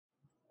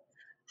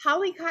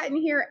Holly Cotton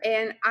here,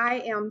 and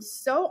I am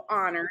so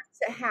honored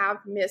to have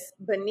Miss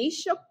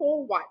Benaisha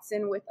Poole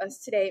Watson with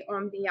us today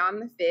on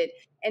Beyond the Fit.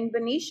 And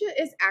Benaisha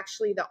is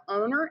actually the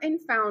owner and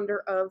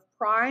founder of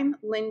Prime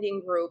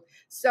Lending Group.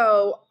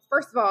 So,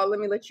 first of all, let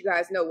me let you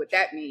guys know what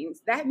that means.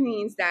 That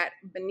means that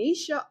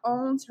Benaisha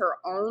owns her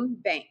own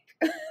bank.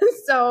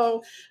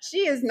 So,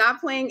 she is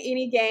not playing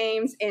any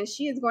games, and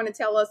she is going to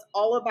tell us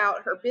all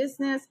about her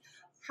business,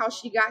 how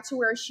she got to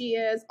where she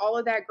is, all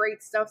of that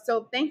great stuff.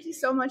 So thank you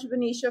so much,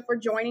 Benaisha, for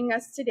joining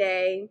us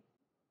today.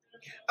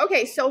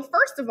 Okay, so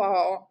first of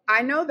all,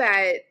 I know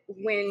that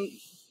when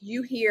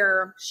you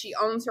hear she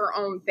owns her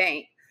own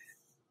bank,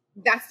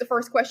 that's the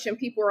first question.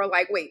 People are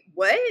like, wait,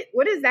 what?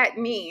 What does that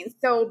mean?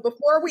 So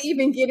before we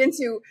even get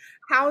into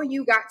how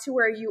you got to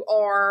where you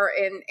are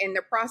and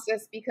the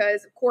process,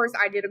 because of course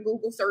I did a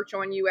Google search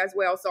on you as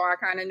well, so I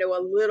kind of know a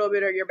little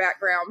bit of your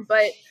background.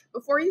 But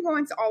before you go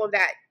into all of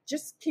that,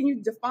 just can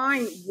you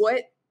define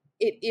what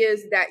it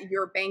is that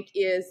your bank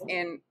is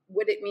and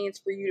what it means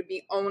for you to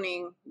be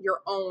owning your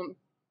own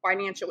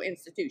financial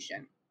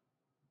institution?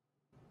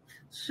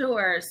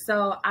 Sure.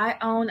 So I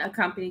own a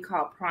company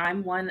called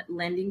Prime One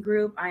Lending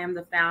Group. I am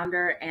the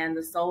founder and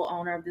the sole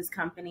owner of this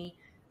company.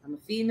 I'm a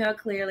female,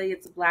 clearly.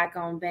 It's a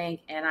Black-owned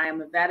bank, and I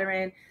am a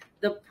veteran.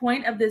 The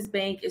point of this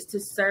bank is to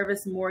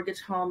service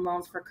mortgage home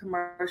loans for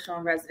commercial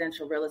and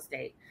residential real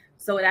estate.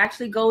 So it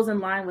actually goes in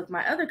line with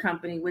my other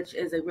company, which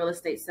is a real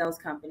estate sales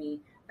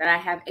company that I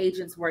have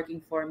agents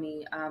working for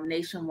me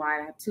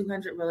nationwide. I have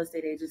 200 real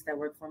estate agents that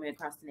work for me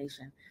across the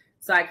nation.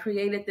 So I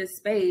created this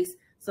space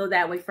so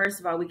that way, first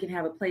of all, we can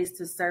have a place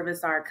to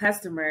service our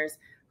customers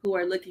who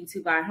are looking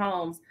to buy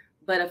homes,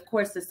 but of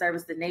course to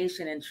service the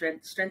nation and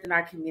strengthen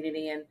our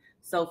community and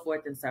so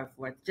forth and so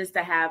forth, just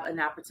to have an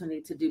opportunity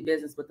to do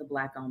business with a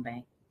Black-owned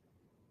bank.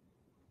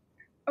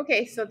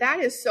 Okay, so that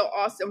is so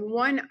awesome.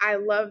 One, I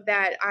love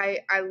that.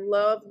 I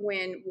love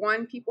when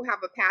people have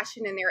a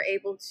passion and they're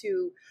able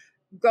to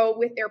go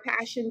with their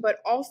passion, but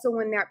also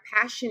when that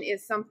passion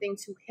is something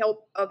to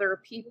help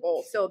other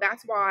people. So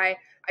that's why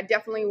I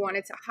definitely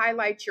wanted to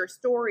highlight your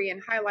story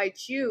and highlight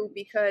you,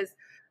 because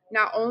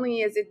not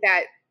only is it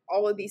that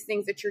all of these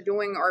things that you're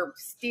doing are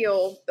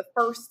still the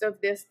first of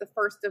this, the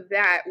first of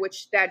that,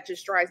 which that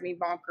just drives me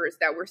bonkers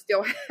that we're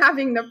still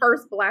having the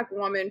first Black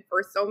woman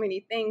for so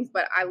many things.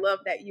 But I love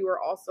that you are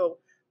also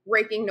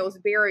breaking those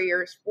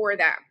barriers for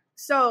that.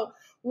 So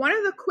one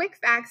of the quick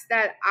facts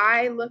that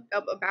I looked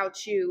up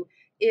about you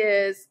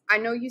is, I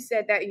know you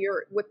said that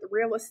you're with the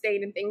real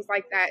estate and things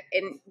like that.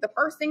 And the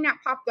first thing that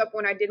popped up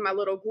when I did my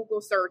little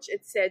Google search,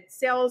 it said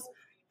sells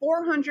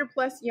 400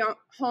 plus young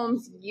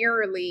homes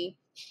yearly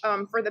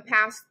for the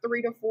past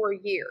 3 to 4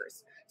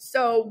 years.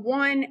 So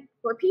one,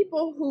 for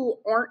people who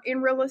aren't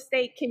in real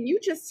estate, can you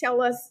just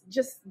tell us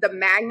just the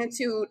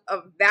magnitude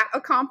of that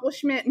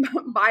accomplishment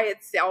by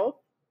itself?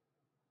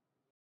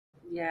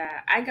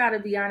 Yeah, I got to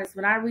be honest.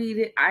 When I read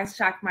it, I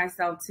shock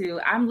myself too.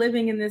 I'm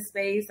living in this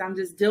space. I'm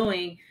just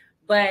doing,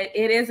 but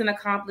it is an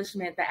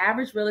accomplishment. The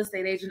average real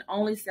estate agent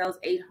only sells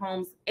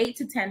 8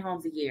 to 10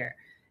 homes a year.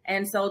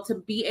 And so to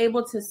be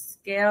able to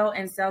scale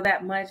and sell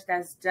that much,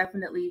 that's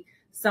definitely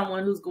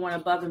someone who's going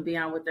above and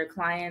beyond with their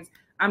clients.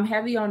 I'm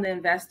heavy on the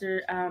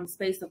investor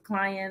space of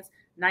clients.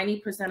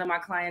 90% of my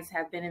clients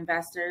have been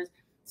investors.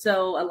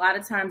 So a lot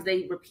of times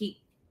they repeat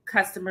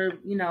customer,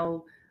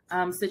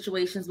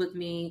 situations with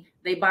me.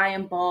 They buy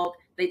in bulk.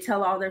 They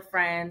tell all their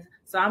friends.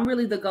 So I'm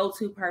really the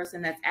go-to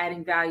person that's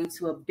adding value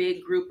to a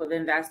big group of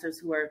investors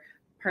who are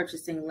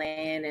purchasing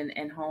land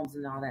and homes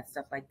and all that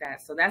stuff like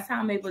that. So that's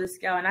how I'm able to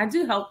scale. And I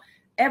do help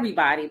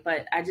everybody,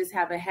 but I just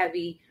have a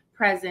heavy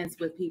presence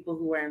with people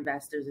who are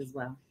investors as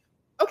well.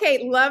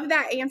 Okay, love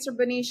that answer,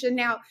 Benaisha.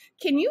 Now,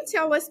 can you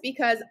tell us,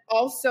 because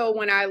also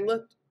when I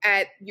looked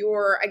at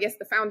your, I guess,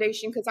 the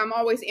foundation, because I'm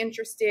always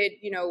interested,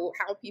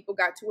 how people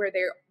got to where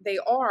they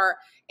are,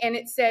 and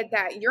it said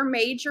that your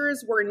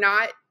majors were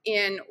not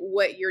in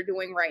what you're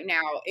doing right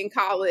now in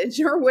college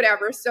or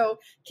whatever. So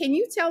can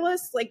you tell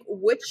us like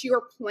what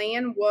your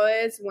plan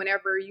was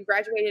whenever you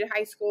graduated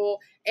high school,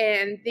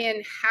 and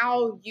then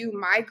how you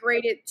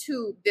migrated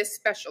to this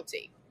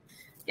specialty?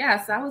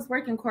 Yeah, so I was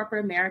working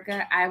corporate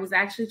America. I was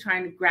actually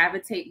trying to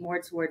gravitate more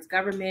towards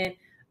government,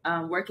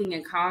 working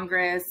in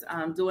Congress,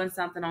 doing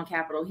something on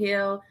Capitol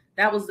Hill.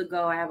 That was the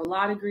goal. I have a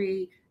law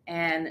degree,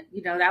 and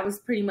that was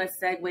pretty much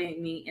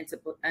segueing me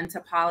into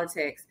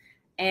politics.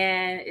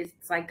 And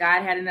it's like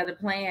God had another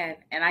plan.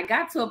 And I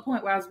got to a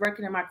point where I was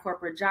working in my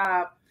corporate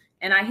job,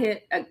 and I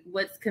hit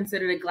what's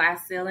considered a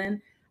glass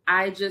ceiling.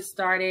 I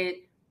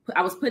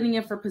was putting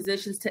in for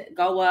positions to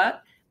go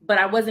up, but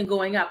I wasn't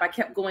going up. I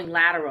kept going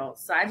lateral.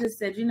 So I just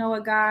said, you know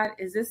what, God,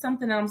 is this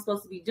something that I'm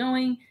supposed to be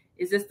doing?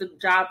 Is this the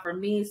job for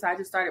me? So I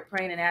just started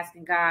praying and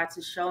asking God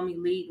to show me,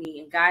 lead me,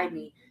 and guide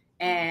me.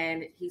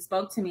 And he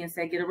spoke to me and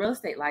said, get a real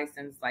estate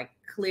license, like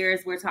clear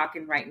as we're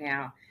talking right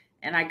now.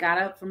 And I got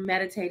up from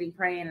meditating,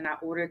 praying, and I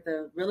ordered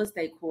the real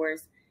estate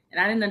course. And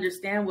I didn't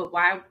understand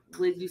why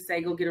would you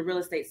say, go get a real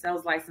estate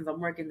sales license? I'm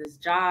working this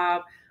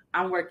job.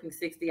 I'm working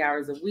 60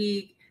 hours a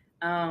week.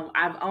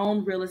 I've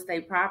owned real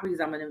estate properties.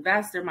 I'm an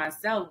investor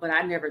myself, but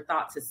I never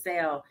thought to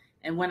sell.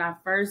 And when I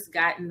first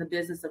got in the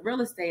business of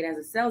real estate as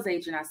a sales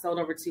agent, I sold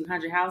over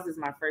 200 houses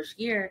my first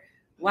year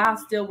while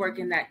still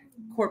working that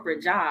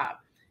corporate job.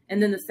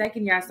 And then the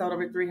second year, I sold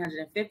over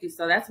 350.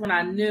 So that's when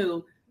I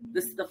knew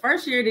this. The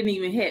first year didn't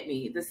even hit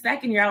me. The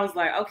second year, I was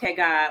like, okay,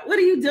 God, what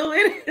are you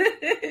doing?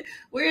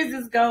 Where is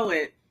this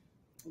going?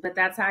 But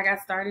that's how I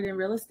got started in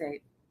real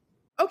estate.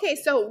 Okay,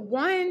 so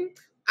one,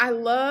 I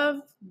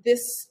love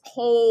this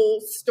whole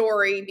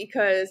story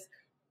because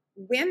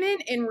women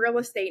in real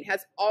estate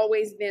has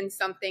always been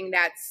something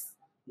that's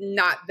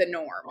not the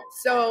norm.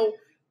 So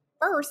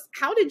first,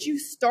 how did you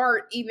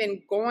start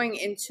even going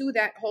into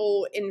that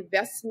whole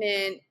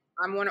investment?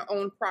 I want to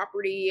own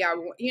property.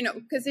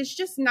 Because it's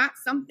just not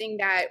something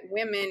that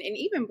women and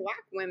even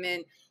Black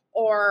women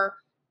are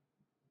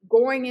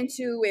going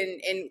into,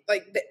 and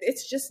like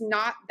it's just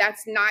not,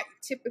 that's not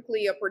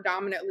typically a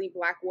predominantly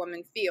Black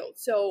woman field.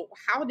 So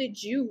how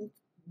did you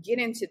get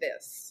into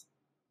this?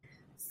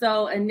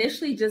 So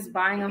initially, just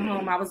buying a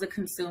home, I was a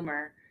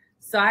consumer.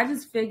 So I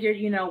just figured,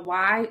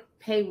 why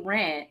pay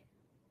rent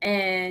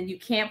and you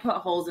can't put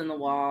holes in the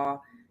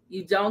wall?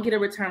 You don't get a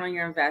return on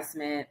your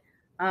investment.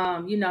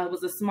 It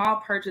was a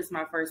small purchase,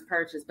 my first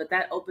purchase, but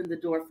that opened the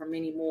door for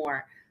many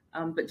more.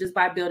 But just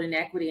by building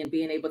equity and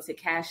being able to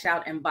cash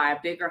out and buy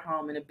a bigger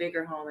home and a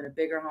bigger home and a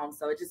bigger home.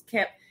 So it just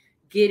kept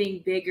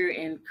getting bigger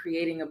and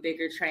creating a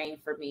bigger train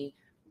for me.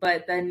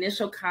 But the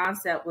initial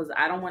concept was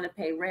I don't want to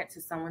pay rent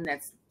to someone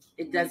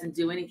it doesn't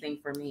do anything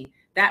for me.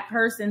 That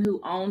person who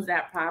owns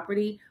that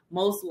property,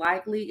 most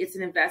likely it's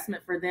an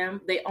investment for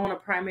them. They own a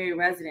primary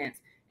residence.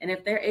 And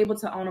if they're able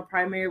to own a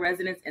primary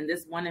residence in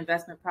this one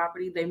investment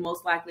property, they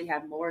most likely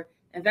have more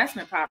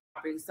investment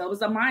properties. So it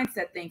was a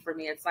mindset thing for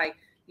me. It's like,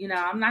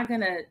 I'm not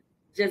going to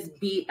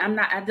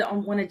I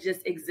don't want to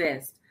just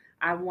exist.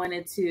 I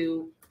wanted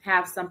to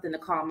have something to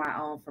call my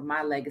own for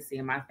my legacy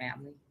and my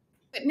family.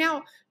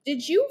 Now,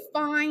 did you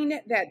find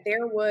that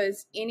there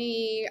was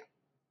any,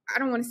 I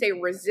don't want to say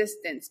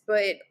resistance,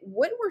 but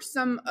what were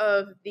some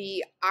of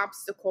the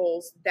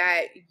obstacles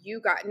that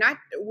you got?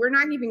 We're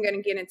not even going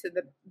to get into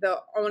the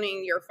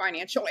owning your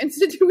financial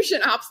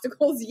institution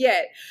obstacles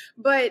yet,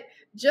 but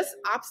just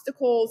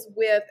obstacles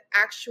with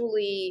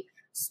actually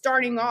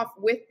starting off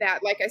with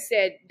that. Like I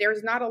said,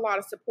 there's not a lot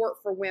of support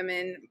for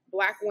women,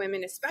 Black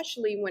women,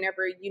 especially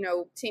whenever,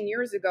 10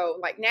 years ago.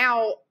 Like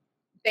now,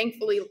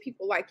 thankfully,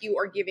 people like you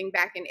are giving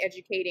back and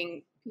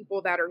educating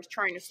people that are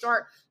trying to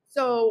start.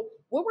 So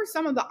what were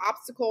some of the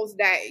obstacles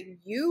that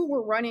you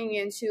were running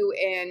into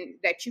and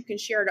that you can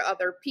share to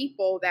other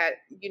people that,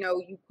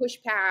 you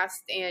pushed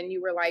past and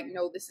you were like,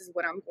 no, this is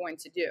what I'm going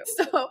to do?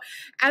 So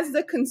as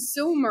the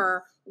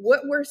consumer,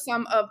 what were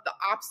some of the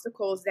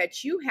obstacles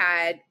that you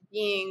had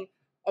being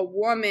a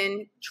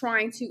woman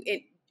trying to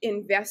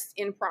invest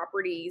in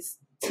properties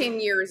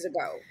 10 years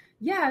ago?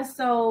 Yeah.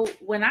 So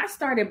when I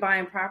started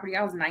buying property,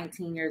 I was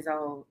 19 years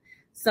old.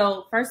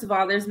 So first of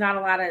all, there's not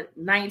a lot of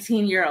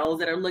 19-year-olds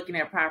that are looking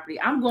at property.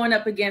 I'm going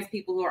up against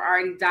people who are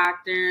already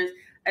doctors,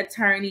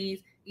 attorneys.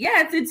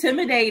 Yeah, it's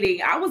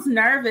intimidating. I was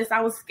nervous.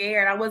 I was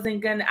scared. I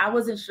wasn't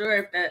sure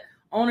if the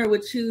owner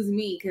would choose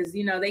me because,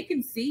 they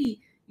can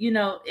see,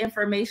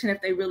 information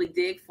if they really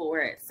dig for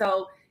it.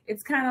 So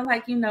it's kind of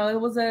like, it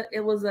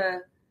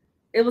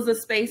was a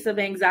space of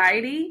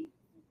anxiety.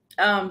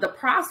 The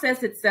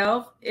process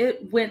itself,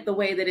 it went the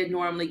way that it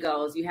normally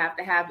goes. You have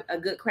to have a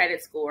good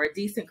credit score, a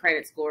decent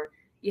credit score.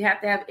 You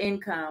have to have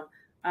income,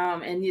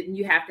 and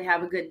you have to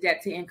have a good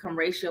debt to income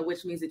ratio,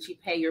 which means that you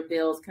pay your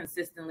bills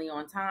consistently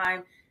on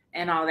time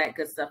and all that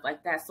good stuff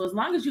like that. So as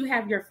long as you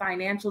have your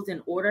financials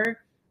in order,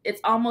 it's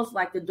almost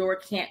like the door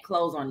can't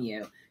close on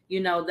you.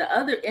 The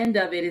other end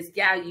of it is,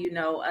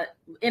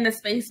 in a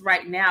space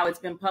right now, it's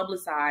been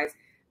publicized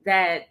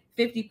that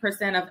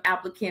 50% of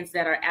applicants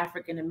that are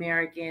African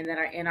American that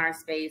are in our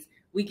space,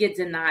 we get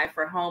denied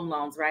for home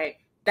loans, right?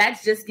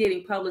 That's just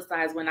getting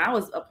publicized. When I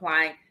was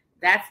applying,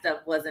 that stuff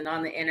wasn't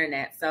on the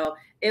internet. So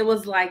it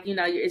was like,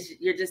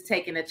 you're just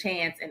taking a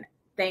chance. And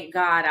thank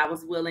God I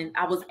was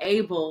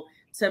able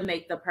to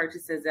make the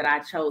purchases that I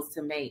chose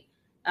to make.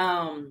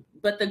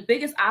 But the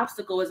biggest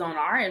obstacle is on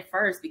our end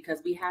first,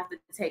 because we have to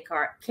take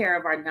care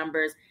of our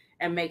numbers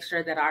and make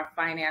sure that our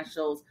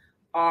financials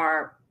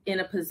are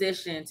in a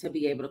position to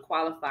be able to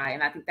qualify.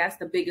 And I think that's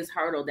the biggest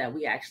hurdle that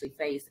we actually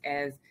face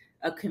as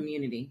a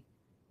community.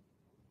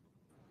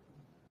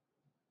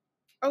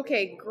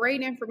 Okay,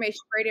 great information,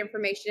 great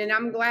information. And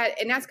I'm glad,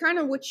 and that's kind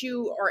of what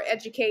you are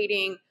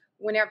educating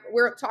whenever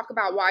we're talk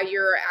about why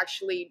you're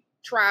actually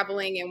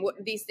traveling and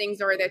what these things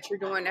are that you're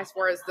doing as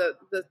far as the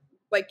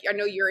like, I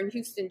know you're in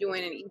Houston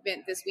doing an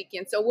event this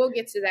weekend, so we'll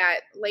get to that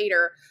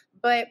later.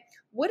 But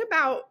what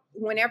about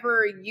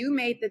whenever you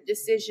made the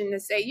decision to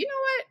say, you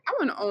know what, I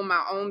want to own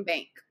my own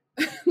bank?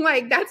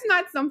 Like, that's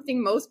not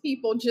something most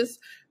people just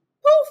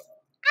poof,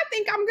 I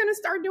think I'm going to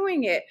start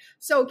doing it.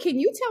 So can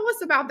you tell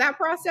us about that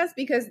process?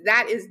 Because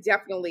that is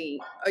definitely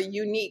a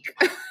unique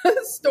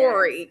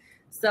story.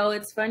 Yes. So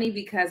it's funny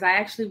because I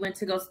actually went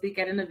to go speak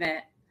at an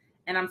event,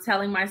 and I'm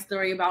telling my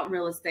story about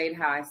real estate,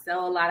 how I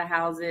sell a lot of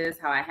houses,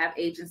 how I have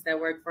agents that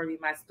work for me,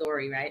 my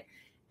story, right?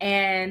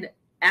 And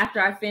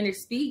after I finish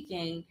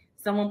speaking,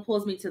 someone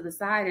pulls me to the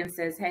side and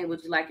says, "Hey,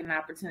 would you like an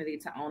opportunity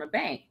to own a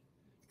bank?"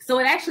 So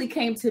it actually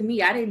came to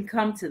me. I didn't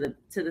come to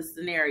the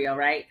scenario,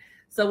 right?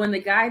 So when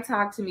the guy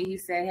talked to me, he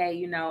said,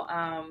 "Hey,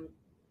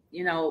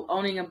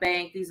 owning a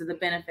bank, these are the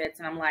benefits."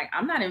 And I'm like,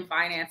 "I'm not in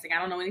financing. I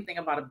don't know anything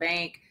about a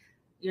bank.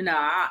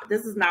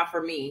 This is not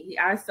for me.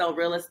 I sell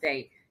real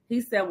estate."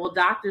 He said, "Well,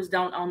 doctors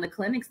don't own the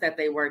clinics that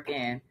they work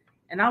in."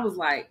 And I was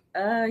like,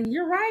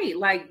 you're right.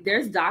 Like,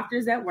 there's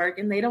doctors that work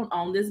and they don't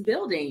own this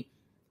building.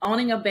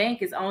 Owning a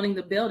bank is owning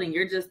the building.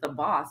 You're just the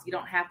boss. You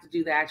don't have to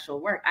do the actual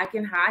work. I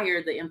can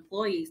hire the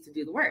employees to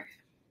do the work.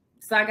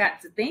 So I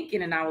got to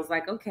thinking, and I was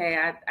like, okay,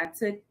 I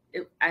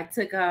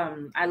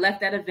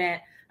left that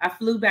event. I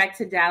flew back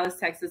to Dallas,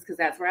 Texas, because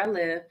that's where I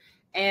live.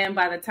 And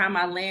by the time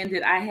I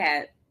landed, I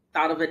had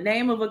thought of a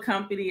name of a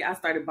company. I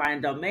started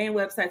buying domain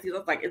websites. I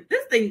was like, if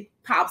this thing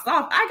pops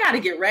off, I got to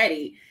get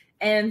ready.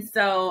 And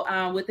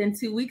so within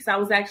 2 weeks, I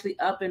was actually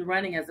up and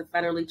running as a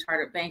federally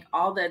chartered bank.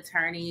 All the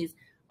attorneys,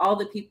 all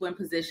the people in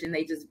position,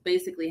 they just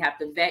basically have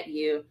to vet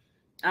you.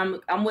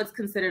 I'm what's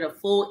considered a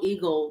full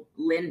Eagle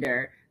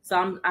lender.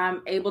 So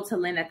I'm able to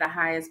lend at the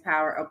highest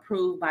power,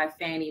 approved by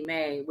Fannie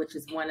Mae, which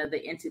is one of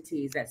the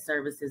entities that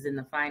services in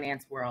the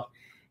finance world.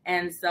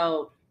 And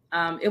so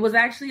it was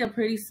actually a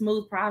pretty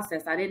smooth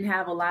process. I didn't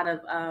have a lot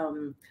of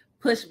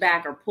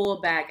pushback or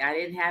pullback. I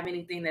didn't have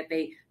anything that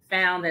they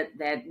found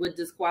that would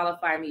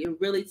disqualify me. It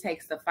really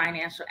takes the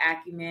financial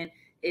acumen.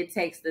 It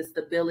takes the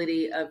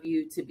stability of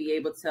you to be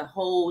able to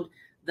hold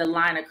the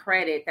line of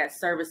credit that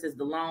services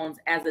the loans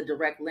as a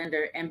direct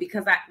lender. And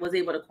because I was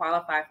able to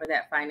qualify for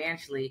that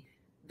financially,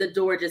 the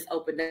door just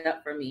opened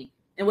up for me.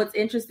 And what's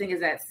interesting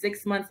is that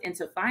 6 months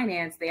into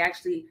finance,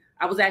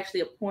 I was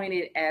actually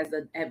appointed as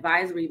an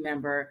advisory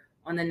member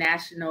on the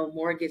National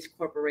Mortgage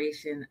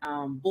Corporation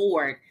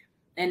board.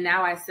 And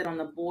now I sit on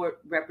the board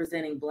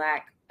representing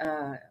Black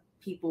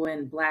people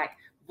and Black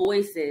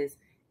voices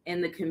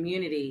in the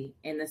community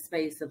in the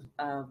space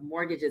of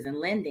mortgages and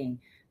lending.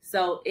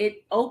 So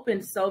it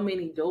opened so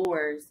many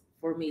doors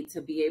for me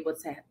to be able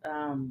to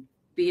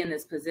be in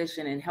this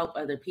position and help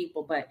other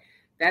people. But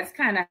that's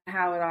kind of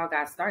how it all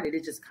got started.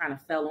 It just kind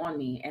of fell on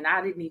me, and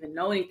I didn't even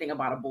know anything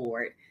about a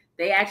board.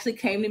 They actually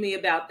came to me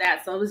about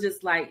that. So it was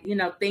just like,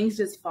 things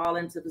just fall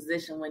into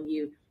position when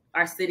you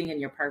are sitting in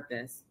your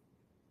purpose.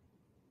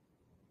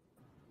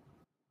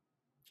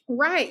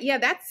 Right. Yeah,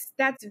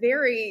 that's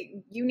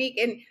very unique.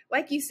 And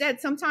like you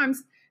said,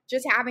 sometimes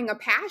just having a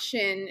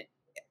passion,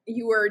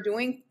 you were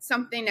doing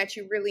something that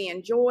you really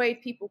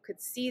enjoyed, people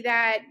could see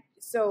that.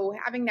 So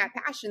having that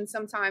passion,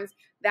 sometimes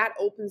that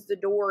opens the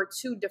door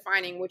to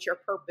defining what your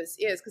purpose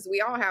is, because we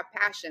all have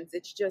passions.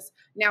 It's just,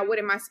 now what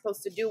am I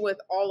supposed to do with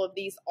all of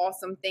these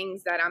awesome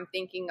things that I'm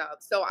thinking of?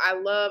 So I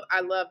love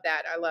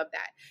that. I love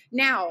that.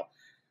 Now,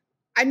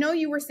 I know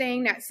you were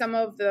saying that some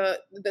of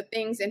the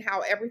things and how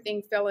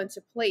everything fell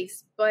into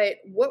place, but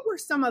what were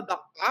some of the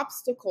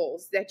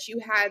obstacles that you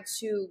had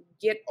to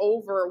get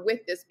over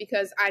with this?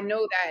 Because I know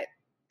that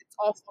it's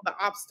also the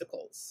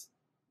obstacles.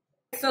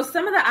 So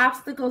some of the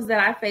obstacles that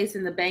I face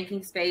in the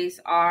banking space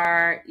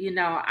are,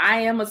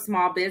 I am a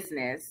small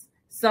business.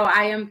 So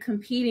I am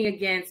competing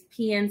against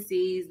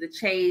PNCs, the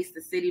Chase, the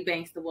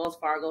Citibanks, the Wells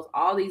Fargos,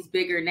 all these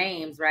bigger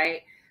names,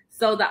 right?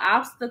 So the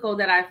obstacle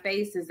that I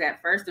face is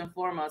that first and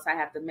foremost, I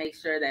have to make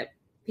sure that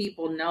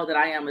people know that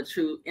I am a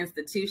true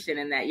institution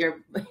and that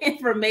your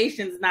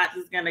information is not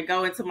just going to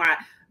go into my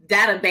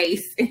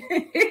database.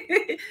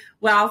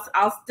 Well,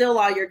 I'll steal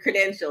all your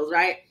credentials,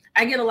 right?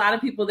 I get a lot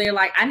of people, they're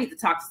like, I need to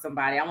talk to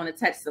somebody. I want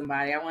to touch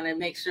somebody. I want to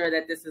make sure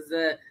that this is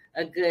a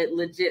good,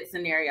 legit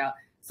scenario.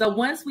 So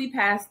once we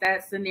pass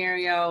that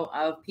scenario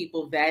of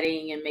people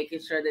vetting and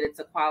making sure that it's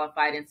a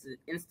qualified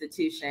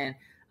institution,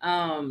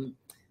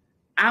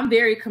 I'm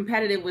very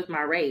competitive with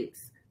my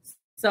rates.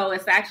 So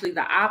it's actually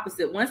the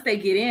opposite. Once they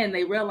get in,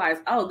 they realize,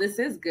 oh, this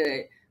is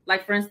good.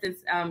 Like, for instance,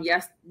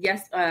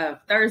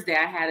 Thursday,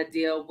 I had a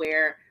deal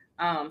where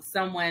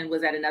someone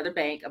was at another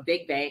bank, a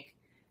big bank,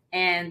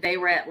 and they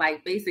were at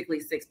like basically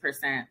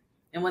 6%.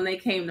 And when they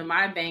came to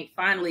my bank,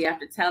 finally,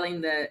 after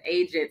telling the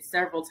agent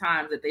several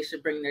times that they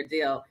should bring their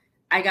deal,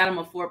 I got them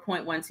a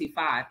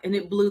 4.125, and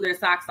it blew their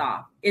socks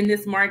off in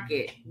this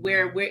market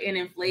where we're in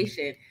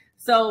inflation.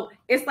 So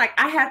it's like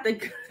I have to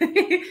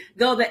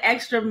go the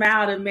extra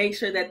mile to make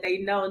sure that they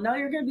know, no,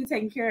 you're going to be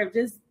taken care of.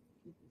 Just,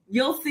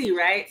 you'll see,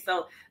 right?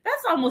 So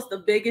that's almost the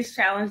biggest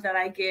challenge that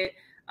I get.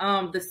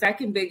 The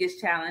second biggest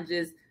challenge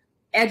is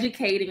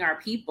educating our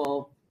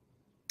people,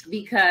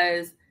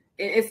 because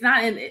it's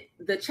not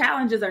the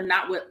challenges are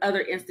not with other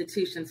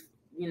institutions,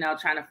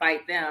 trying to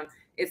fight them.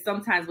 It's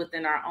sometimes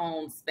within our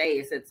own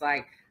space. It's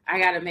like, I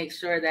got to make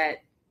sure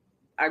that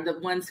are the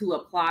ones who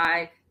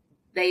apply,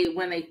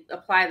 when they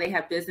apply, they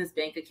have business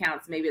bank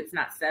accounts. Maybe it's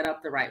not set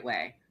up the right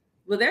way.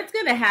 Well, that's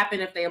going to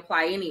happen if they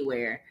apply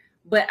anywhere.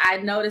 But I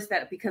noticed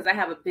that because I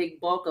have a big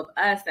bulk of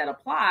us that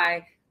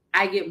apply,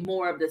 I get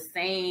more of the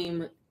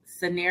same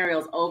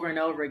scenarios over and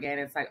over again.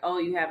 It's like, oh,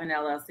 you have an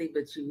LLC,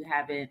 but you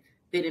haven't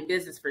been in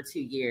business for 2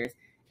 years.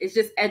 It's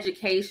just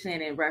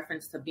education in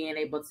reference to being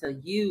able to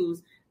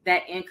use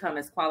that income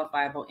as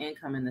qualifiable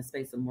income in the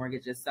space of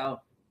mortgages.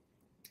 So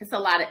it's a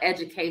lot of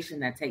education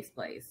that takes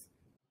place.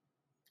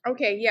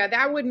 Okay, yeah,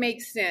 that would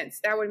make sense.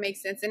 That would make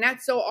sense. And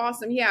that's so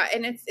awesome. Yeah,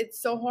 and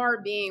it's so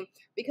hard being,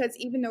 because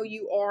even though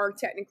you are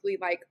technically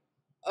like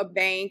a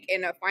bank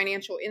and a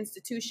financial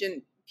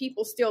institution,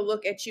 people still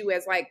look at you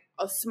as like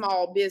a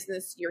small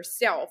business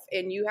yourself,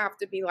 and you have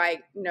to be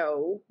like,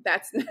 no,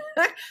 that's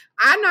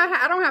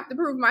I don't have to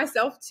prove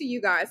myself to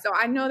you guys. So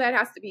I know that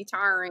has to be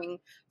tiring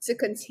to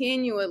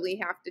continually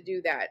have to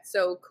do that.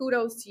 So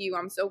kudos to you.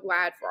 I'm so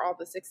glad for all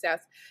the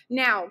success.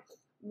 Now,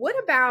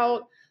 what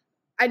about,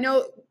 I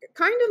know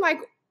kind of like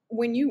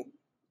when you,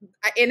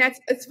 and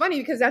it's funny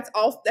because that's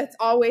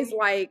always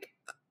like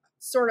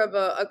sort of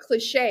a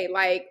cliche,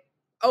 like,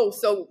 oh,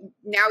 so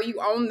now you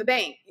own the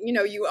bank,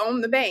 you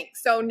own the bank.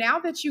 So now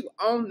that you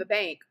own the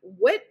bank,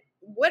 what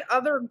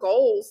other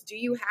goals do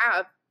you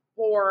have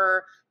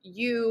for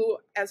you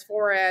as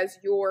far as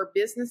your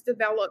business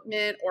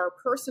development or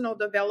personal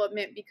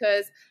development?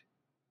 Because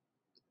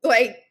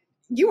like,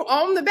 you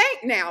own the bank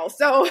now.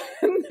 So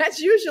that's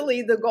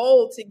usually the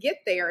goal to get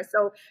there.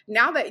 So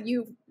now that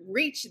you've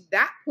reached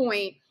that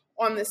point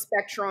on the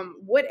spectrum,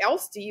 what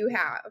else do you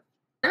have?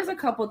 There's a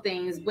couple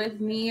things with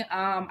me.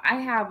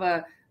 I have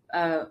a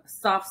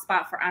soft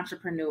spot for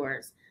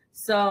entrepreneurs.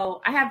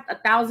 So I have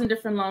 1,000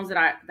 different loans that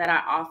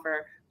I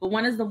offer. But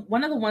one of the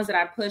ones that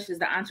I push is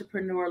the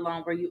entrepreneur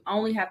loan, where you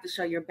only have to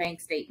show your bank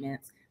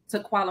statements to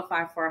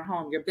qualify for a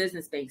home, your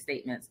business bank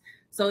statements.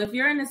 So if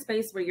you're in a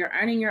space where you're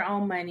earning your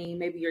own money,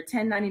 maybe you're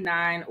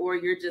 1099, or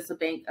you're just a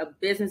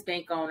business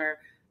owner.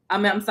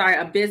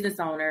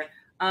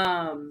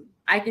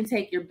 I can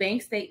take your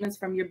bank statements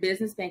from your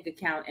business bank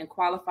account and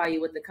qualify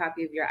you with a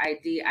copy of your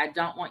ID. I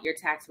don't want your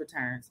tax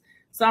returns.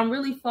 So I'm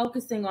really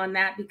focusing on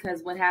that,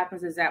 because what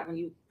happens is that when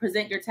you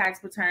present your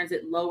tax returns,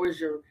 it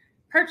lowers your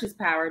purchase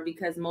power,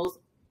 because most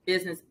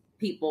business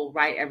people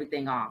write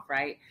everything off,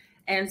 right?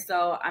 And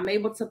so I'm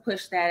able to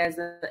push that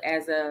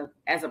as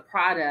a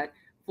product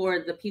for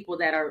the people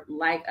that are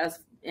like us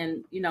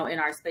in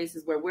our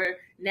spaces where we're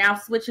now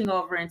switching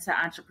over into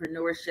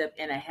entrepreneurship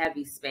in a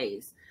heavy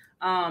space.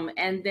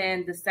 And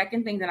then the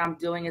second thing that I'm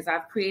doing is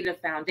I've created a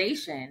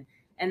foundation,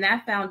 and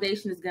that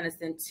foundation is going to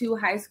send 2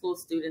 high school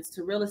students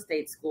to real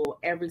estate school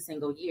every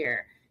single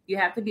year. You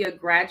have to be a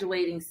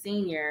graduating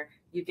senior.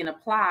 You can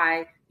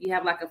apply. You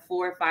have like a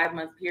 4 or 5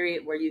 month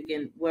period where you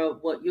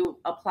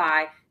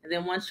apply. And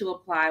then once you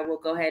apply, we'll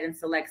go ahead and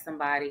select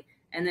somebody.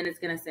 And then it's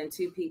going to send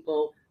 2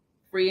 people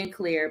free and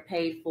clear,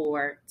 paid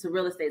for, to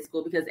real estate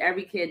school, because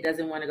every kid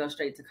doesn't want to go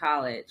straight to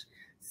college.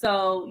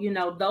 So,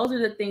 those are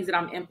the things that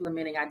I'm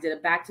implementing. I did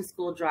a back to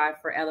school drive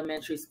for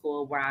elementary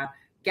school where I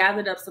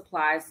gathered up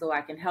supplies so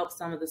I can help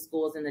some of the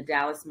schools in the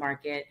Dallas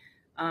market.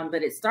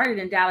 But it started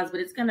in Dallas, but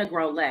it's going to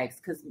grow legs,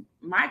 because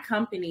my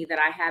company that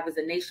I have is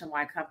a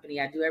nationwide company.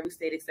 I do every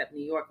state except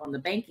New York on the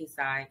banking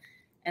side.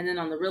 And then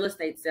on the real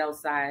estate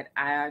sales side,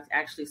 I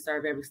actually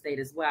serve every state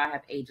as well. I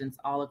have agents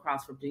all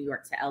across from New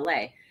York to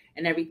LA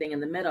and everything in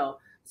the middle.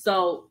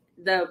 So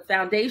the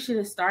foundation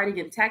is starting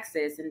in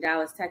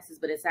Dallas, Texas,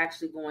 but it's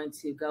actually going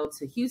to go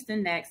to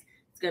Houston next.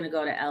 It's going to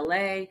go to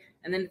LA,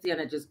 and then it's going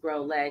to just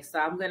grow legs. So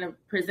I'm going to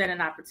present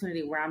an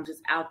opportunity where I'm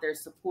just out there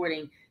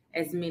supporting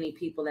as many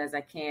people as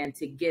I can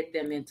to get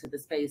them into the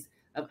space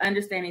of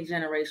understanding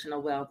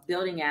generational wealth,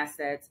 building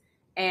assets,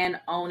 and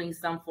owning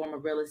some form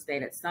of real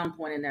estate at some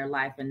point in their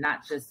life, and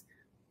not just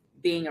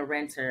being a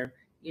renter,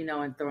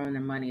 and throwing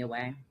their money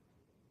away.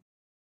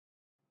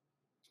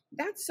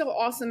 That's so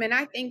awesome. And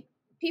I think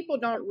people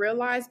don't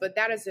realize, but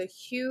that is a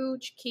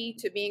huge key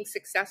to being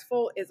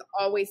successful, is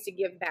always to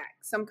give back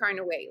some kind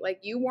of way. Like,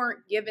 you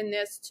weren't given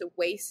this to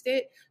waste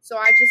it. So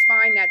I just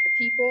find that the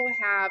people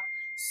have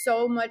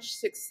so much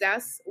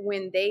success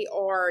when they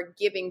are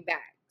giving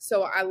back.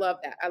 So I love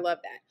that. I love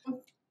that.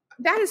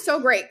 That is so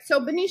great. So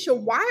Benaisha,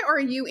 why are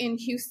you in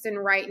Houston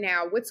right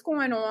now? What's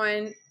going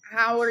on?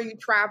 How are you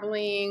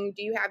traveling?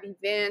 Do you have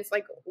events?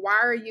 Like, why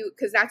are you,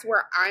 because that's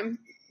where I'm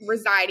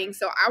residing.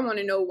 So I want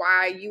to know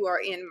why you are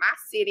in my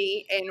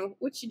city and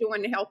what you're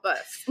doing to help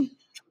us.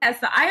 Yeah,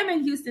 so I am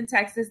in Houston,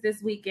 Texas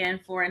this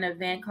weekend for an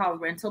event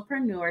called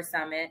Rentalpreneur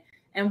Summit.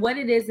 And what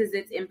it is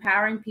it's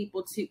empowering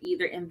people to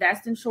either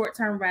invest in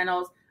short-term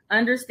rentals,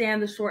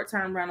 understand the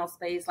short-term rental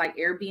space like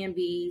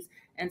Airbnbs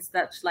and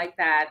such like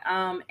that.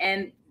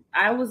 And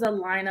I was a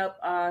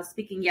lineup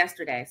speaking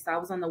yesterday. So I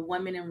was on the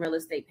Women in Real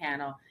Estate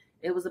panel.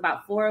 It was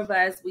about 4 of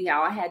us. We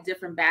all had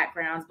different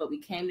backgrounds, but we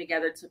came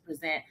together to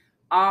present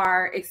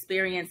our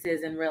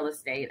experiences in real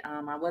estate.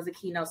 I was a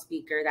keynote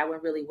speaker. That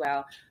went really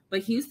well.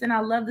 But Houston, I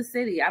love the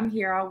city. I'm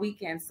here all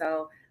weekend.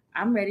 So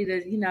I'm ready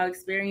to,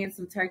 experience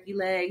some turkey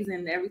legs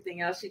and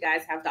everything else you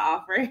guys have to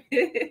offer.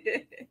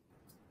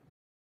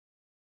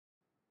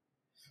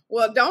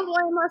 Well, don't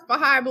blame us for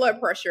high blood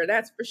pressure.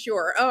 That's for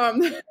sure.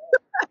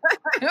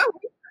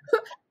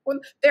 Well,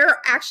 there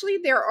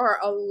are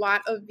a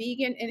lot of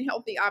vegan and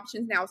healthy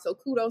options now. So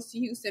kudos to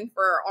Houston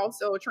for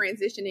also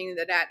transitioning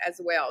into that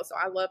as well. So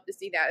I love to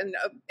see that.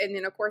 And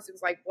then of course it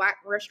was like Black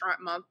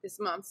Restaurant Month this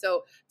month.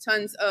 So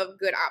tons of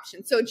good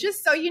options. So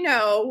just so you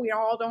know, we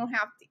all don't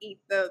have to eat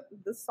the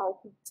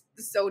salt,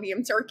 the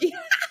sodium turkey,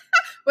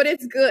 but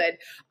it's good.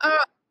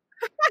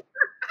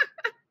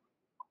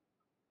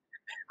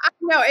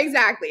 No,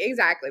 exactly,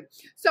 exactly.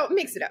 So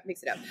mix it up,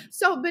 mix it up.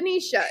 So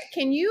Benaisha,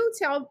 can you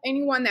tell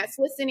anyone that's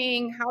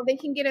listening how they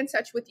can get in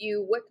touch with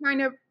you? What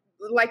kind of,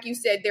 like you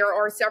said, there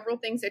are several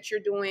things that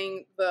you're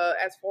doing, the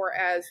as far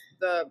as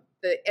the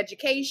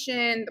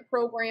education, the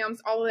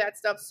programs, all of that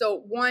stuff.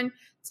 So one,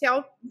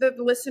 tell the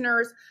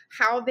listeners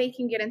how they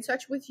can get in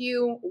touch with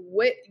you,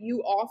 what you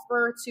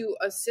offer to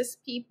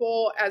assist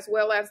people, as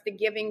well as the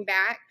giving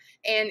back,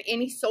 and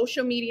any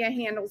social media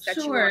handles that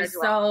you want Sure. to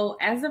drop. So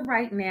as of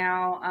right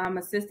now, I'm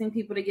assisting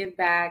people to give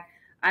back.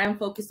 I am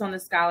focused on the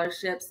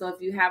scholarship. So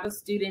if you have a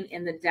student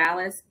in the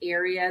Dallas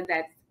area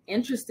that's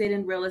interested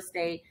in real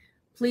estate,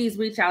 please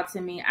reach out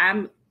to me.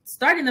 I'm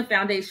starting the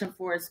foundation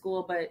for a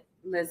school, but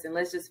listen,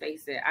 let's just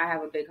face it. I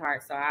have a big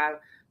heart. So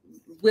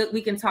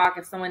we can talk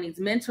if someone needs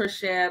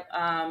mentorship,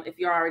 if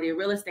you're already a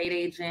real estate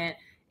agent,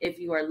 if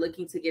you are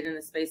looking to get in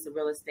the space of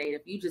real estate,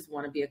 if you just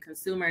want to be a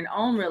consumer and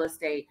own real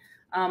estate.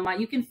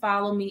 You can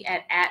follow me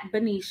at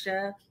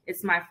Benaisha.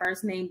 It's my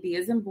first name, B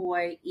as in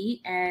boy,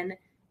 ENAI,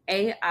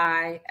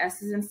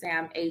 S as in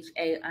Sam,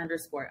 HA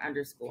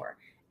 __.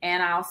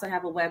 And I also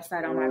have a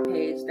website on my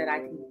page that I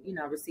can,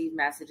 receive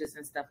messages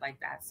and stuff like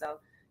that. So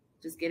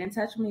just get in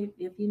touch with me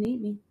if you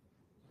need me.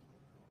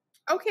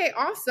 Okay,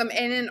 awesome.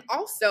 And then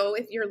also,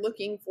 if you're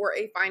looking for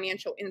a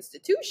financial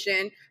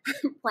institution,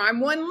 Prime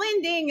One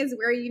Lending is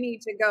where you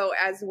need to go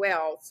as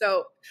well.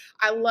 So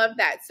I love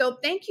that. So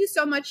thank you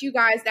so much, you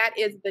guys. That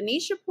is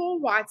Benaisha Poole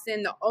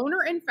Watson, the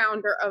owner and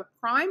founder of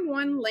Prime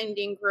One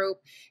Lending Group.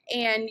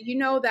 And you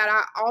know that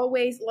I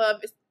always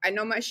love, I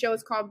know my show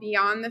is called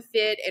Beyond the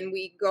Fit, and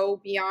we go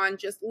beyond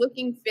just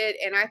looking fit.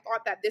 And I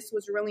thought that this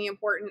was really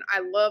important.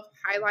 I love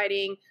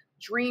highlighting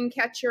dream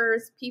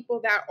catchers,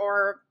 people that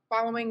are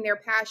following their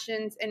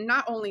passions. And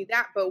not only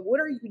that, but what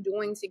are you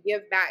doing to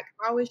give back?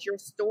 How is your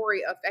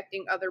story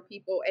affecting other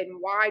people? And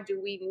why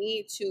do we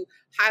need to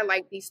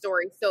highlight these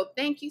stories? So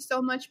thank you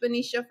so much,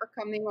 Benaisha, for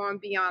coming on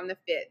Beyond the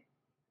Fit.